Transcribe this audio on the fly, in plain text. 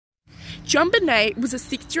JonBenét was a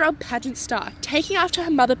 6-year-old pageant star, taking after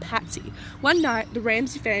her mother Patsy. One night, the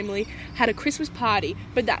Ramsey family had a Christmas party,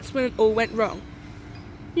 but that's when it all went wrong.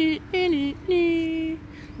 This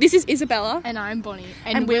is Isabella. And I'm Bonnie.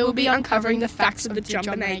 And we will be uncovering the facts of the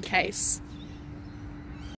JonBenét case.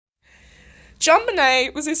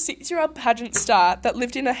 JonBenét was a 6-year-old pageant star that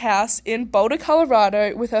lived in a house in Boulder,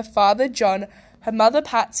 Colorado with her father John, her mother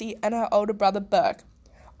Patsy, and her older brother Burke.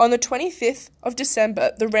 On the 25th of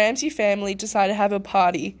December, the Ramsey family decided to have a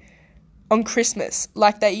party on Christmas,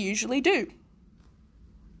 like they usually do.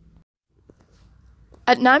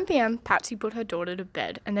 At 9 p.m, Patsy put her daughter to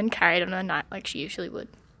bed and then carried on her night like she usually would.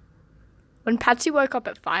 When Patsy woke up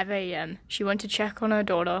at 5 a.m, she went to check on her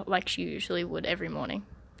daughter like she usually would every morning.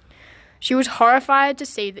 She was horrified to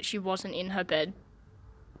see that she wasn't in her bed.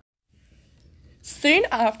 Soon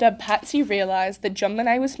after Patsy realised that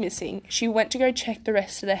JonBenét was missing, she went to go check the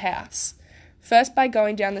rest of the house, first by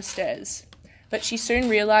going down the stairs. But she soon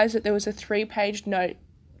realised that there was a 3-page note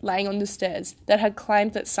laying on the stairs that had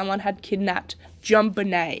claimed that someone had kidnapped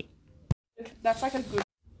JonBenét. That's like a good...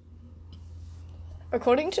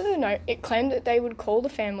 According to the note, it claimed that they would call the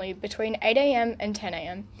family between 8 a.m. and 10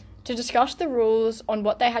 a.m. to discuss the rules on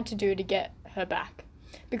what they had to do to get her back,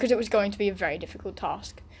 because it was going to be a very difficult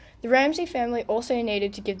task. The Ramsey family also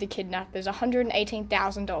needed to give the kidnappers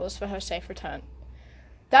 $118,000 for her safe return.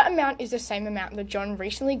 That amount is the same amount that John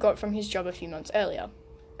recently got from his job a few months earlier.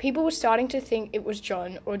 People were starting to think it was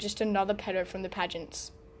John or just another pedo from the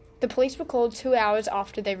pageants. The police were called 2 hours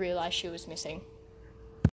after they realised she was missing.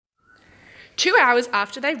 2 hours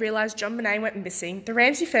after they realised JonBenét went missing, the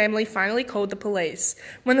Ramsey family finally called the police.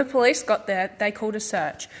 When the police got there, they called a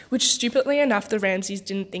search, which stupidly enough the Ramseys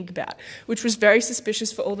didn't think about, which was very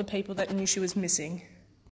suspicious for all the people that knew she was missing.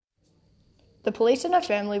 The police and her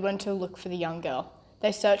family went to look for the young girl.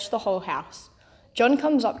 They searched the whole house. John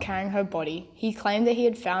comes up carrying her body. He claimed that he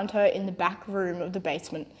had found her in the back room of the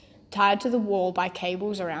basement, tied to the wall by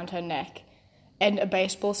cables around her neck, and a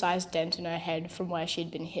baseball-sized dent in her head from where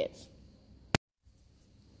she'd been hit.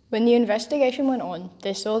 When the investigation went on,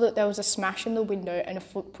 they saw that there was a smash in the window and a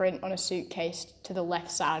footprint on a suitcase to the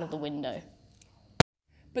left side of the window.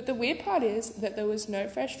 But the weird part is that there was no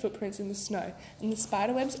fresh footprints in the snow, and the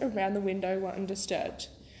spiderwebs around the window were undisturbed.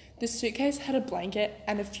 The suitcase had a blanket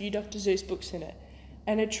and a few Dr. Seuss books in it,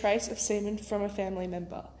 and a trace of semen from a family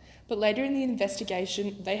member. But later in the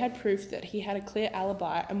investigation, they had proof that he had a clear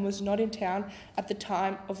alibi and was not in town at the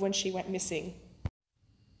time of when she went missing.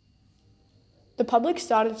 The public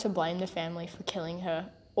started to blame the family for killing her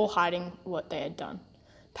or hiding what they had done.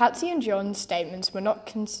 Patsy and John's statements were not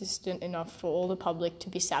consistent enough for all the public to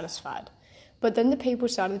be satisfied. But then the people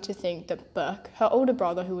started to think that Burke, her older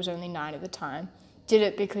brother who was only 9 at the time, did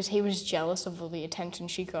it because he was jealous of all the attention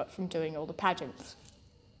she got from doing all the pageants.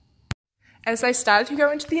 As they started to go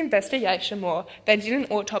into the investigation more, they did an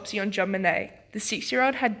autopsy on JonBenét. The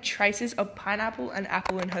 6-year-old had traces of pineapple and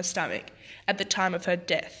apple in her stomach at the time of her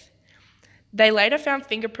death. They later found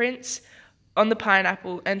fingerprints on the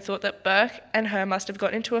pineapple and thought that Burke and her must have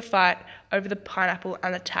gotten into a fight over the pineapple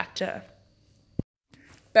and attacked her.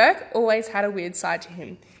 Burke always had a weird side to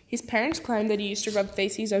him. His parents claimed that he used to rub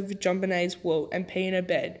feces over JonBenét's wool and pee in her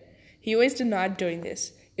bed. He always denied doing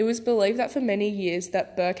this. It was believed that for many years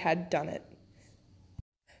that Burke had done it.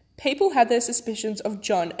 People had their suspicions of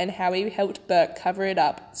John and how he helped Burke cover it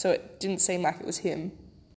up so it didn't seem like it was him.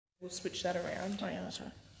 We'll switch that around. Oh yeah, that's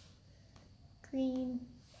right. Green.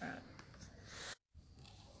 Right.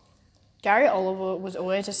 Gary Oliver was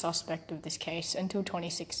always a suspect of this case until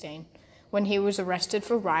 2016, when he was arrested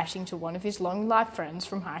for writing to one of his long-life friends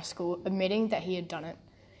from high school admitting that he had done it.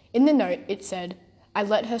 In the note, it said, "I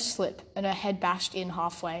let her slip and her head bashed in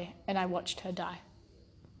halfway, and I watched her die."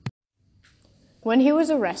 When he was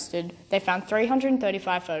arrested, they found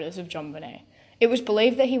 335 photos of JonBenét. It was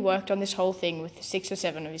believed that he worked on this whole thing with 6 or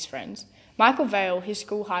 7 of his friends. Michael Vale, his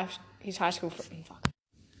high school friend.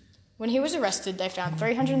 When he was arrested, they found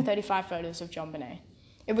 335 photos of JonBenét.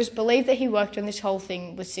 It was believed that he worked on this whole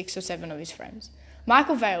thing with 6 or 7 of his friends.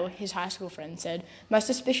 Michael Vale, his high school friend, said, "My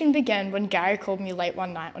suspicion began when Gary called me late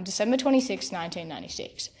one night on December 26,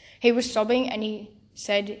 1996. He was sobbing and he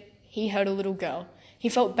said he heard a little girl. He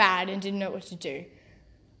felt bad and didn't know what to do.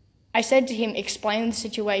 I said to him, explain the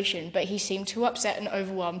situation, but he seemed too upset and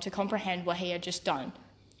overwhelmed to comprehend what he had just done.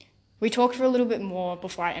 We talked for a little bit more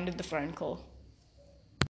before I ended the phone call."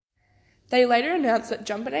 They later announced that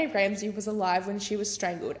JonBenét Ramsey was alive when she was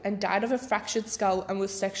strangled and died of a fractured skull and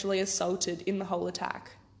was sexually assaulted in the whole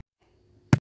attack.